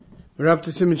We're up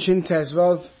to Siman Shin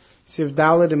Tezvav, Siv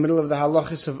Dalet, in the middle of the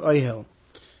halachis of Oyhel.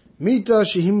 Mita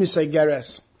shehim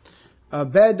misaygeres. A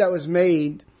bed that was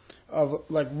made of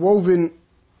like woven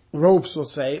ropes, we'll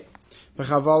say,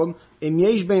 b'chavalim, im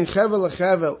yesh bein chevel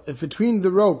lechevel, if between the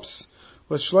ropes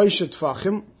was shloisha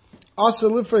tfachim, asa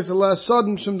lifres ala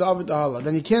sodom shum da'avid da'ala.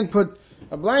 Then you can't put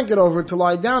a blanket over it to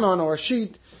lie down on, or a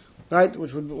sheet, right,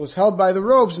 which was held by the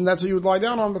ropes, and that's what you would lie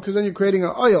down on, because then you're creating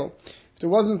an oil. If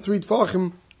there wasn't 3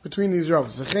 tfachim between these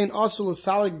ropes. V'chein asul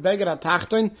l'salik beged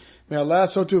atachton, me'aleh,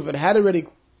 so too, if it had already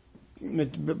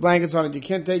blankets on it, you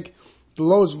can't take the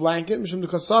lowest blanket, mishum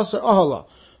d'kasasa ohala,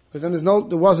 because then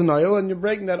there wasn't oil, and you're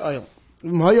breaking that oil.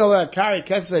 There's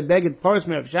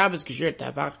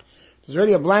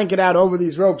already a blanket out over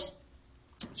these ropes.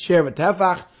 Share with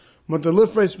tefach,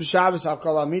 mutalufres b'Shabbos al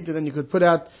kol amita. Then you could put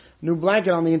out a new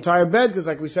blanket on the entire bed, because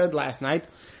like we said last night,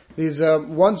 these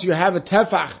once you have a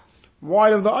tefach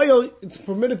wide of the oil, it's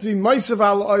permitted to be meisav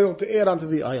al oil to add onto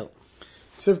the oil.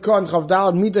 Sivka and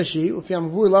chavdal mitashi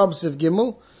ufyam vur lab siv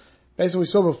gimel. Based on what we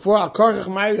saw before, al karchach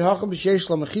ma'iri hacha b'sheish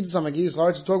la mechitzas hamagis.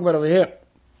 We're talking about over here.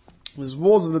 There's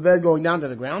walls of the bed going down to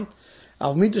the ground.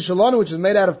 Al mita shalonu, which is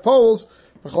made out of poles,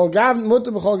 b'chol gavni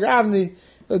muta b'chol gavni, it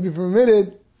would be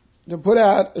permitted to put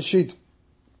out a sheet.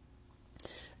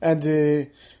 And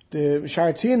the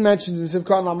Sharatzian mentions in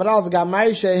Sivkot Lamadal,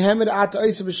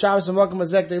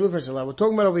 we're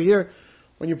talking about over here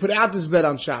when you put out this bed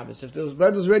on Shabbos. If the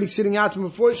bed was already sitting out from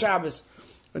before Shabbos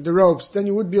with the ropes, then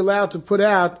you would be allowed to put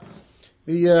out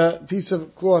the piece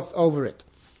of cloth over it.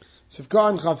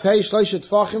 Sivkot and Chavhei Shloisha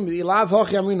Tfachim, Ilav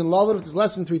Hochi Amin and Lavud, if there's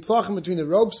less than 3 Tfachim between the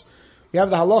ropes, we have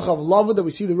the halacha of Lavud, that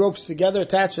we see the ropes together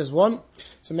attached as one,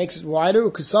 so it makes it wider.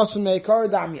 Ukasasim Meikar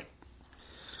Damya.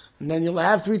 And then you'll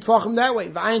have 3 tefachim that way.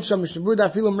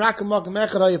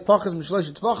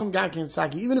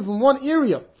 Even if in one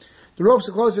area, the ropes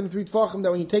are closer than 3 tefachim, that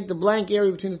when you take the blank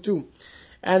area between the two,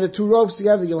 and the 2 ropes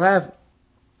together, you'll have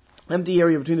empty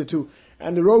area between the 2.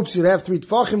 And the ropes, you'll have 3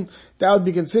 tefachim, that would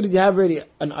be considered you have already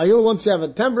an oil. Once you have a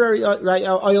temporary oil,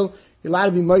 you're allowed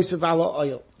to be moisef ala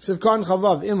oil. Sivkan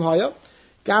chavav im haya.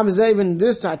 Gam is even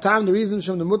this time, the reason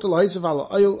from the mutal hoisef ala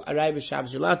oil, aray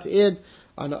b'Shabbos. You're allowed to add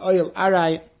on the oil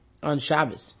aray on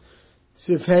Shabbos.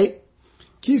 Sifhei,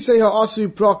 kisei ha'asu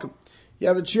prokim. You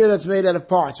have a chair that's made out of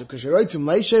parts. So, because you want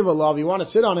to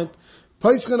sit on it,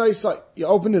 you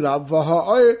open it up,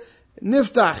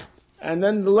 niftach, and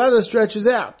then the leather stretches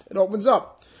out. It opens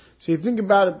up. So you think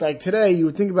about it like today, you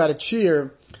would think about a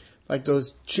chair, like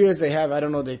those chairs they have, I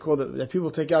don't know, they call it, that people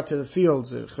take out to the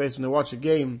fields, when they watch a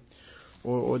game,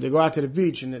 or they go out to the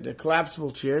beach, and they're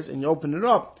collapsible chairs, and you open it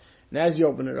up, and as you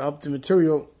open it up, the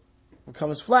material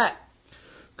becomes flat.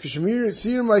 And when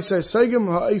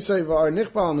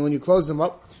you close them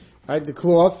up, right, the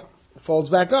cloth folds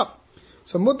back up.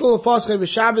 So mutal l'faschei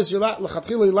b'Shabbos, you're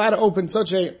allowed to open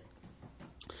such a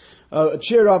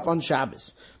chair up on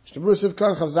Shabbos. Mr. Bruce of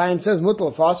Karn Chav Zayin says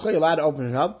mutal l'faschei, you're allowed to open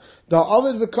it up. The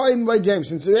Ovid v'koyin by James,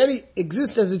 since it already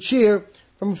exists as a chair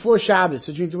from before Shabbos,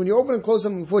 which means when you open and close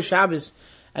something before Shabbos,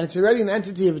 and it's already an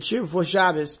entity of a chair before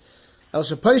Shabbos, not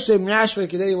just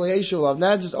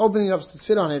opening up to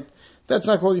sit on it, that's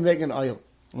not called you making an oil.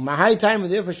 You're allowed to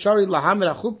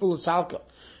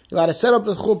set up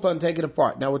the chuppah and take it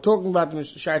apart. Now we're talking about the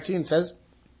Mr. Sharatzian says,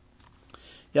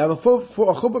 you have a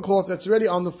chuppah cloth that's already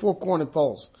on the 4 cornered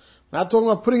poles. We're not talking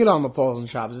about putting it on the poles in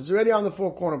Shabbos. It's already on the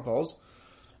 4 cornered poles.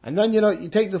 And then, you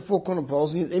take the 4 cornered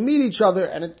poles and they meet each other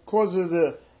and it causes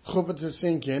the chuppah to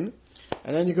sink in.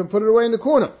 And then you can put it away in the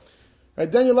corner. Right,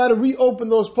 then you're allowed to reopen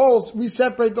those poles,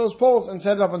 re-separate those poles, and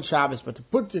set it up on Shabbos. But to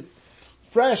put it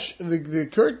fresh, the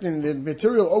curtain, the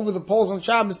material over the poles on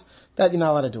Shabbos, that you're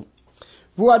not allowed to do.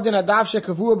 If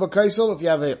you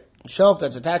have a shelf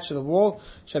that's attached to the wall,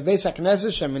 you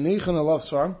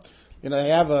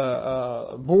have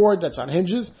a board that's on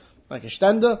hinges, like a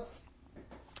stender,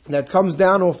 that comes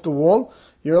down off the wall,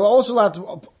 you're also allowed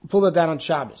to pull it down on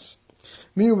Shabbos.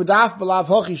 There's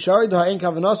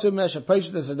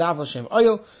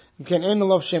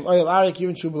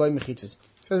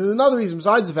another reason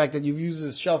besides the fact that you've used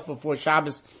this shelf before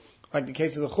Shabbos, like the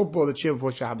case of the chuppah or the chair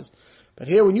before Shabbos. But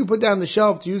here, when you put down the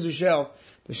shelf to use the shelf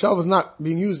is not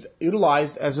being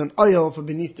utilized as an oil for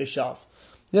beneath the shelf.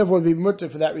 Therefore, it would be mutter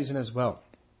for that reason as well.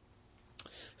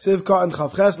 Sivka and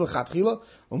Chavches l'chatchila,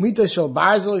 umita shel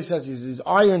barzel, he says these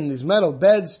iron, these metal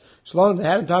beds, shalom they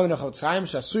had in time in the Chotzayim,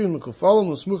 shasuyim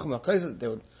l'kufolim, l'smuchim l'kaiset, they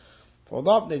would fold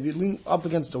up, they'd be leaning up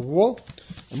against the wall,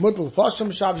 and mutal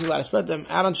l'fashim Shabbos, you let us spread them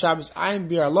out on Shabbos, ayim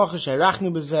bir alocha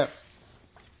shayrachnu b'zeh.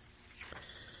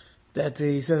 That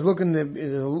he says, look in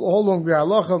the whole long bir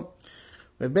alocha,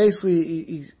 where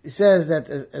basically he says that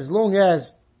as long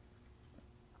as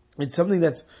it's something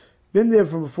that's been there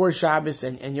from before Shabbos,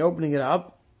 and you're opening it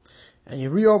up, and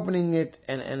you're reopening it,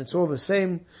 and it's all the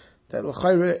same, that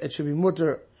l'chayre, it should be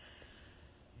mutter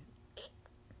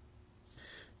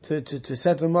to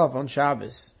set them up on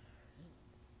Shabbos.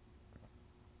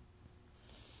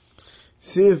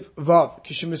 Siv Vav.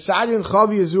 Kishemesadin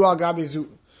chavi yezu al gabi yezu.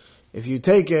 If you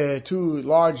take two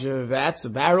large vats,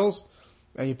 barrels,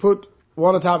 and you put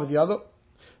one on top of the other,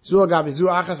 zu al gabi zu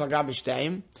achas al gabi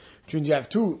shteim, which means you have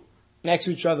two next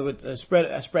to each other with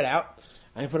spread out,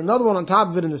 and you put another one on top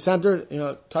of it in the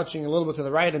center, touching a little bit to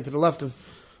the right and to the left of,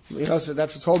 so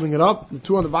that's what's holding it up. The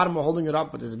two on the bottom are holding it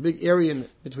up, but there's a big area in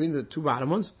between the two bottom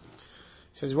ones.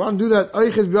 He says, you want to do that,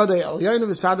 you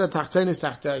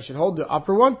should hold the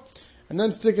upper one, and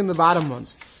then stick in the bottom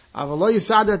ones.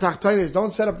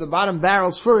 Don't set up the bottom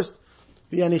barrels first,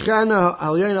 and then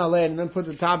put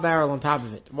the top barrel on top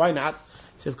of it. Why not?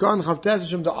 Because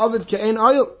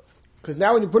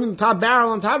now when you're putting the top barrel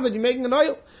on top of it, you're making an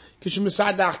oil.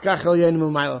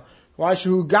 Why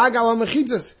should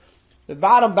the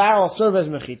bottom barrel serve as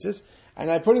mechitzas, and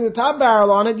by putting the top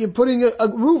barrel on it, you're putting a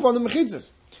roof on the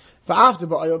mechitzas.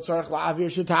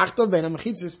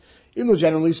 Even though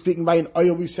generally speaking, by an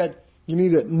oil we said you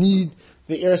need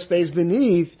the airspace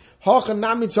beneath. Here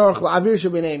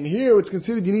it's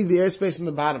considered you need the airspace in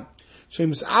the bottom.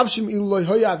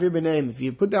 If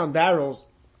you put down barrels,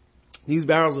 these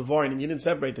barrels are void, and you didn't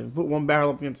separate them, put one barrel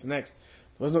up against the next,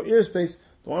 there was no airspace,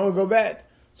 the one will go bad.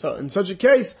 So in such a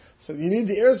case, so you need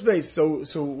the airspace.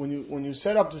 So when you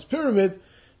set up this pyramid,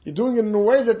 you're doing it in a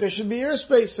way that there should be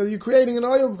airspace. So you're creating an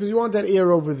oil because you want that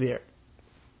air over there.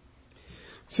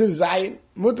 Siv Zayin,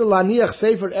 mutar laniach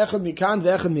sefer echad mikan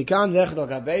ve'echad mikan ve'echad al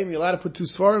gabeim. You're allowed to put two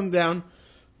svarim down,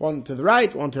 one to the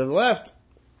right, one to the left,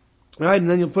 right, and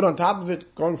then you'll put on top of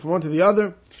it, going from one to the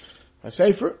other, a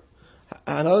sefer,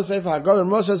 another sefer. Hagadol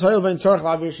Moshe hoyel vein tzarich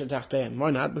la'avir shetachtein.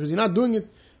 Why not? Because you're not doing it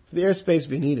for the airspace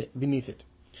beneath it.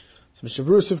 So Mr.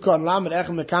 Bruce Sivka and Lamed echad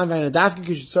mikan ve'en adafki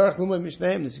kish tzarich lumay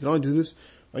mishneim. You can only do this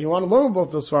when you want to learn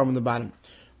both those svarim on the bottom.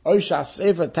 Oisha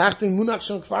sefer tachting munach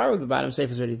shon kfar, the bottom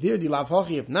sefer is already there. Di lav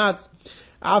hochi, if not,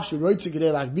 av shuroitze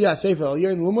gedei lakbia sefer al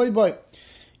yoin lumoy boy.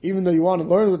 Even though you want to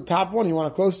learn with the top one, you want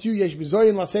to close to you, yesh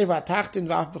bizoyin la sefer tachting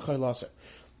v'af b'chay laser.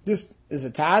 This is a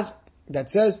taz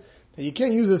that says that you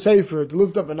can't use a sefer to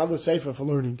lift up another sefer for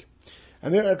learning,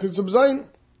 and because it's a bizoyin,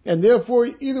 and therefore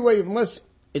either way, unless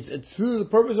it's through the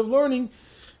purpose of learning,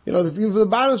 even for the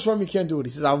bottoms from you can't do it. He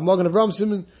says av magen avram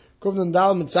simon. Kovnan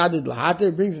dal mitzadid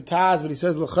lahater brings a taz, but he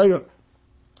says l'chayr.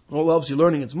 All helps you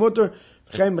learning it's mutter.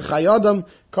 V'chein b'chayadam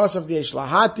kos of the yesh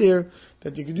lahater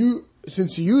that you could do,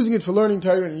 since you're using it for learning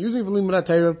Torah and using it for limud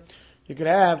Torah, you could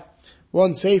have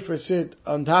one sefer sit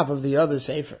on top of the other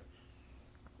sefer.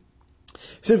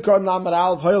 Sivkot namar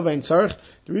alv hoyel vein tzarich.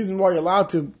 The reason why you're allowed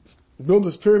to build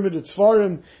this pyramid at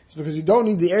Sfarim is because you don't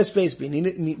need the airspace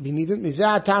beneath it.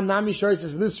 Mizah tam nami shor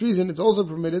says for this reason it's also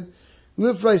permitted.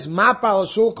 Lifreis mapa al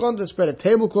shulchan, to spread a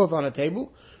tablecloth on a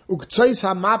table. Uktsois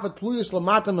ha mapa tluyus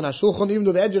lamatam and a shulchan, even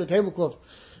though the edge of the tablecloth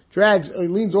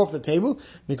leans off the table.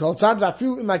 Mikol tzad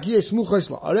va'afil imagiyeh smuchos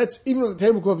la'aretz, even if the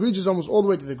tablecloth reaches almost all the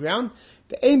way to the ground.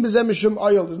 The ein bezeh mishum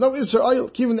oil, there's no isser oil.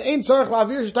 Even the ein tzarech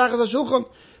la'avir shetachas ha-shulchan,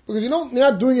 because you're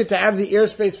not doing it to have the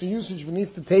airspace for usage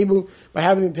beneath the table by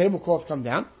having the tablecloth come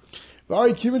down.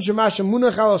 V'ari kivin shemashem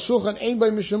munach al shulchan ein by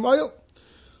mishum oil.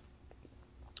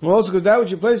 Well, also because that which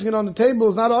you're placing it on the table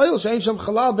is not oil. Since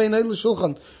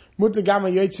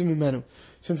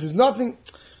there's nothing,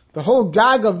 the whole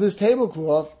gag of this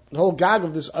tablecloth, the whole gag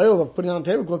of this oil of putting on a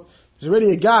tablecloth, is already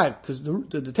a gag because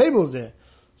the table is there.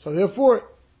 So therefore,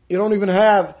 you don't even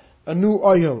have a new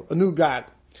oil, a new gag.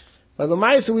 But the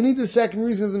Ma'aseh, we need the second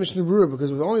reason of the Mishnah Berurah,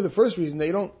 because with only the first reason,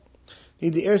 they don't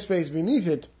need the airspace beneath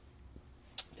it.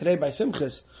 Today by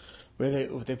Simchas,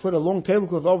 if they put a long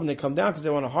tablecloth over and they come down because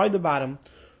they want to hide the bottom,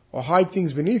 or hide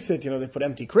things beneath it, they put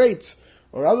empty crates,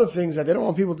 or other things that they don't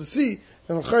want people to see,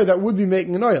 then that would be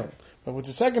making an oil. But with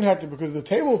the second hectare, because the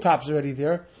tabletop's already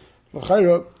there,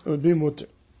 it would be mutter.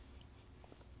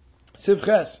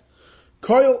 Sivches.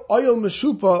 Koil oil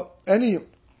meshupa, any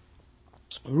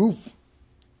roof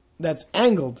that's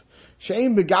angled,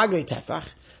 she'ein begagei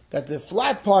tefach, that the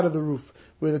flat part of the roof,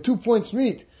 where the 2 points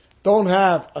meet, don't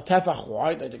have a tefach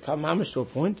wide, that they come mamish to a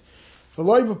point, and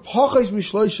within 3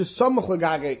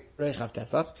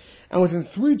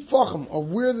 tfachim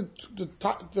of where the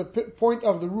point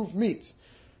of the roof meets,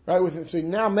 right? So you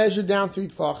now measure down 3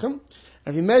 tfachim, and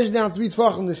if you measure down 3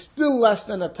 tfachim, there's still less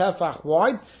than a tefach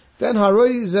wide, then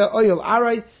haroi is oil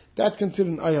aray, that's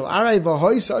considered an oil aray.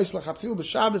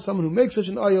 Someone who makes such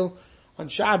an oil on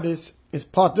Shabbos is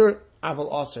potter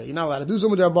aval aser. You're not allowed to do some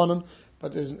with their rabbanon,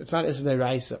 but it's not isnei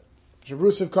raisa.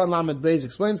 Shabrusiv Kon Lamed Beis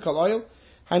explains, Kal oil,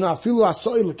 Hainu Afilu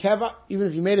Asoil Lekeva, even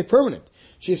if you made it permanent.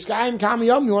 Sheskaim Kam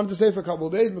Yom, you wanted to stay for a couple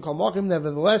of days, Mikal Mokim,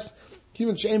 nevertheless,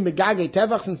 Kivin Shein Begage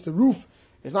Tefach, since the roof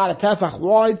is not a Tefach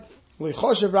wide,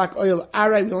 Lechoshev Rak Oil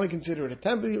Aray, we only consider it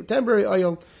a temporary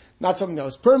oil, not something that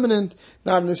was permanent,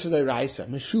 not necessarily Raisa.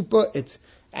 Meshupa, it's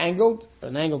angled,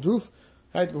 an angled roof,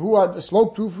 right? Who are the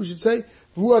sloped roof, we should say.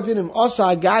 Who are dinim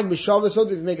osa gag b'shavas. So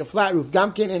if you make a flat roof,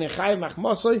 gamkin and a chayiv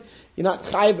machmasoi, you're not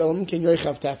chayiv elam ken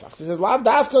yoichav tefach. So it says lav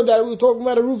dafka that we were talking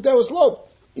about a roof that was sloped,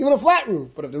 even a flat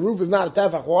roof. But if the roof is not a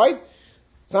tefach wide,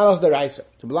 it's not also the raisa.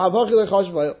 It's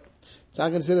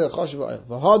not considered a choshev oil.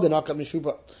 V'had and akam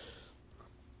meshupa.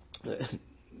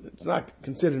 It's not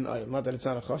considered an oil. Not that it's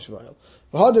not a choshev oil.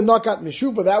 V'had and nakat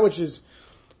meshupa, that which is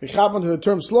we chop onto the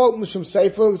term slope, mishum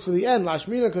seifo, is for the end,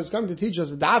 lashmina, because it's coming to teach us,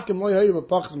 the dafkim loy hayu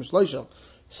b'pachas mishloishel,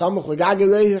 samuch legage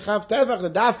rei chav tefach, the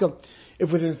dafkim,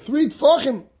 if within 3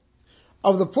 tefachim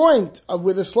of the point of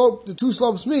where the slope, the two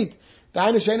slopes meet, the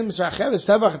ainu shenim misrachev is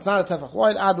tefach, it's not a tefach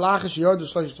wide, ad lachish yod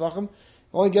shloish tefachim,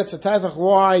 only gets a tefach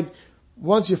wide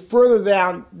once you're further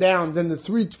down than the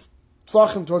 3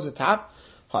 tefachim towards the top.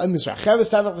 If within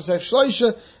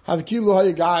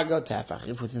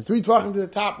 3 tefachim to the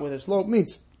top where the slope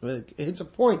meets, where it hits a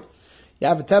point, you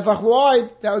have a tefach wide,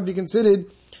 that would be considered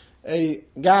a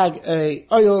gag, a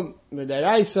oil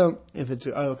medaraisa, if it's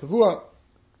an oil kavua,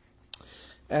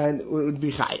 and it would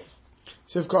be chayiv.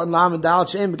 So if cotton lam and dal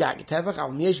shein begag tefach,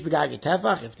 al miesh begag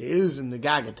tefach, if there is in the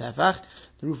gag tefach,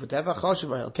 the roof of tefach,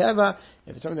 choshev oil keva,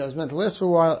 if it's something that was meant to last for a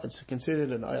while, it's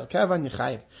considered an oil keva and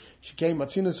chayiv. She came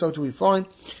matzina, so do we find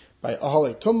by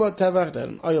ahole tumba tefach, that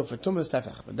an oil for tumba is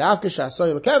tefach. But dafka shas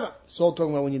oil keva, it's all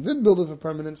talking about when you did build it for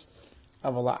permanence.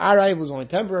 Avala aray was only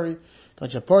temporary.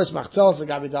 Kanchaporis machzelas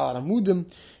agabidal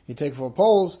aramudim. You take 4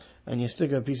 poles and you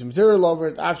stick a piece of material over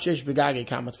it. Afshesh begage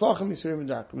kamat fachim yisurim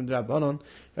midrabanon.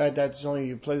 Right, that's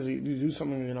only a place you do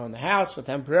something in the house, but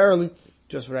temporarily,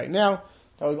 just for right now.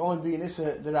 That would only be an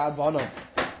issa derabanon.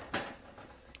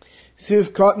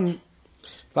 Siv cotton.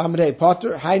 Lamedei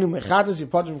potter, hainu mechatas, you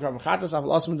potter from mechatas,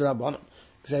 aval osman derabanan.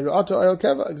 Xeri auto oil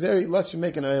keva, xeri lets you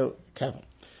make an oil keva.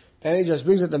 Then he just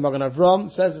brings it to Magen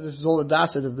Avram, says that this is all the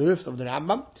dasit of the rift of the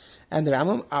Rambam, and the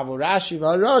Rambam, aval Rashi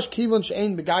v'Rosh, kivon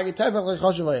she'ein begagi tefach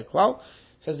lechoshev v'yaklal,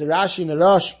 says the Rashi and the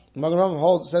Rosh, Magen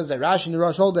Avram says that Rashi and the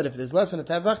Rosh hold that if there's less than a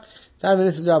tefach, it's having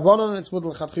this derabanan, and it's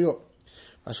mudal chatchiyot.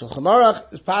 Shulchan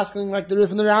Aruch is passing like the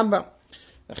rift in the Rambam.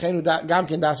 Chenu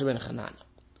gamken daser ben Chanana.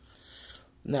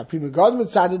 Now, Prima God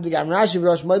mitzadid the Gam Rashi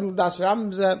v'Rosh Model das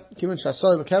Rambam kivon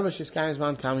shasoy lekeva she's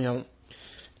man kam yom.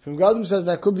 Prima God says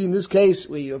that could be in this case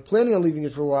where you're planning on leaving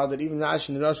it for a while, that even Rashi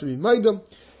and the Rosh would be moedem.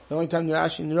 The only time the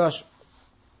Rashi and the Rosh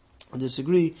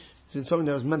disagree is in something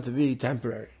that was meant to be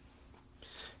temporary.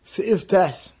 Seif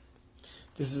Tes.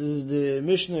 This is the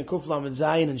Mishnah in Kuf Lamed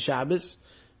Zayin and Shabbos.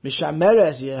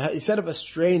 Mishameres, you set up a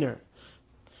strainer.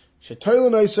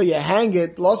 Shetoilanoy, so you hang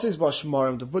it, losses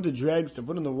bashmarim, to put the dregs, to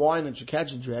put in the wine and to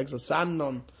catch the dregs,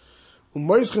 lasanon,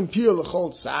 umoischem pir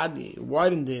lechol tzad, you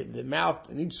widen the mouth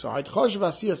on each side, choshev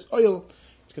asiyas oil,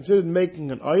 it's considered making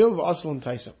an oil, v'asal and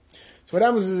taisa. So what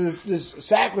happens is this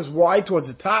sack was wide towards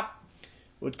the top,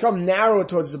 it would come narrower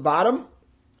towards the bottom,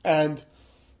 and it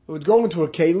would go into a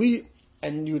keli,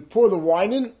 and you would pour the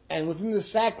wine in, and within the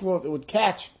sackcloth it would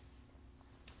catch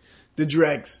the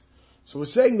dregs. So we're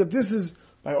saying that this is,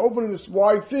 by opening this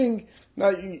wide thing, now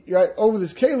you're over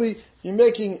this keli, you're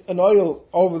making an oil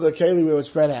over the keli where it's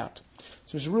spread out.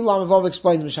 So Mr. Rulam Avav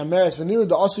explains, Mishameres, Venir,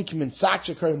 the Osikim in Sak,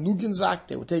 Shekar, Nugin Zak,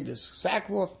 they would take this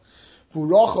sackcloth,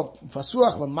 Vurochov,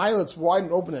 Pasuach, Lamail, it's wide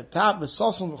and open at the top,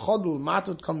 Vesosam, Vchodel, Mat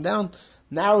would come down,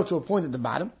 narrow to a point at the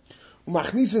bottom.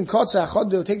 Umachnisin, Kotza, Chod,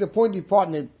 they would take the pointy part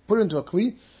and they'd put it into a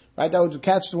kli, right, that would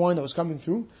catch the wine that was coming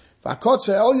through.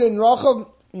 Vakotza, Elya, and Rochov,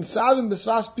 and Savim,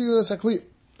 Besvas, Pilas, Akli.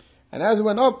 And as it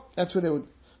went up, that's where they would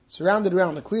surround it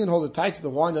around the kli and hold it tight so the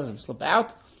wine doesn't slip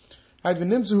out. Right, we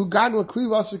see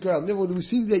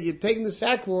that you're taking the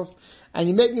sackcloth and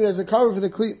you're making it as a cover for the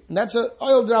kli. And that's an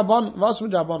oil draban, vasma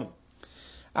drabanim.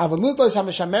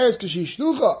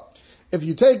 If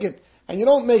you take it and you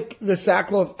don't make the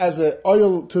sackcloth as an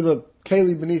oil to the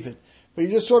keli beneath it, but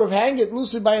you just sort of hang it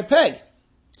loosely by a peg.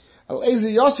 There's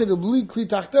no kli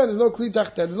tachter, there's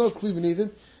no kli beneath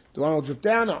it. The wine will drip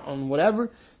down on whatever.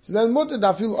 So then mutter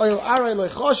da feel oil aray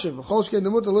like choshev. Choshke the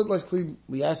mutter look like kli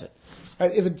biyaset.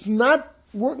 Right? If it's not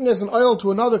working as an oil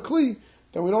to another kli,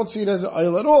 then we don't see it as an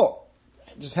oil at all.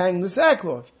 Just hang the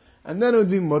sackcloth, and then it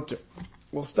would be mutter.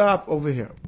 We'll stop over here.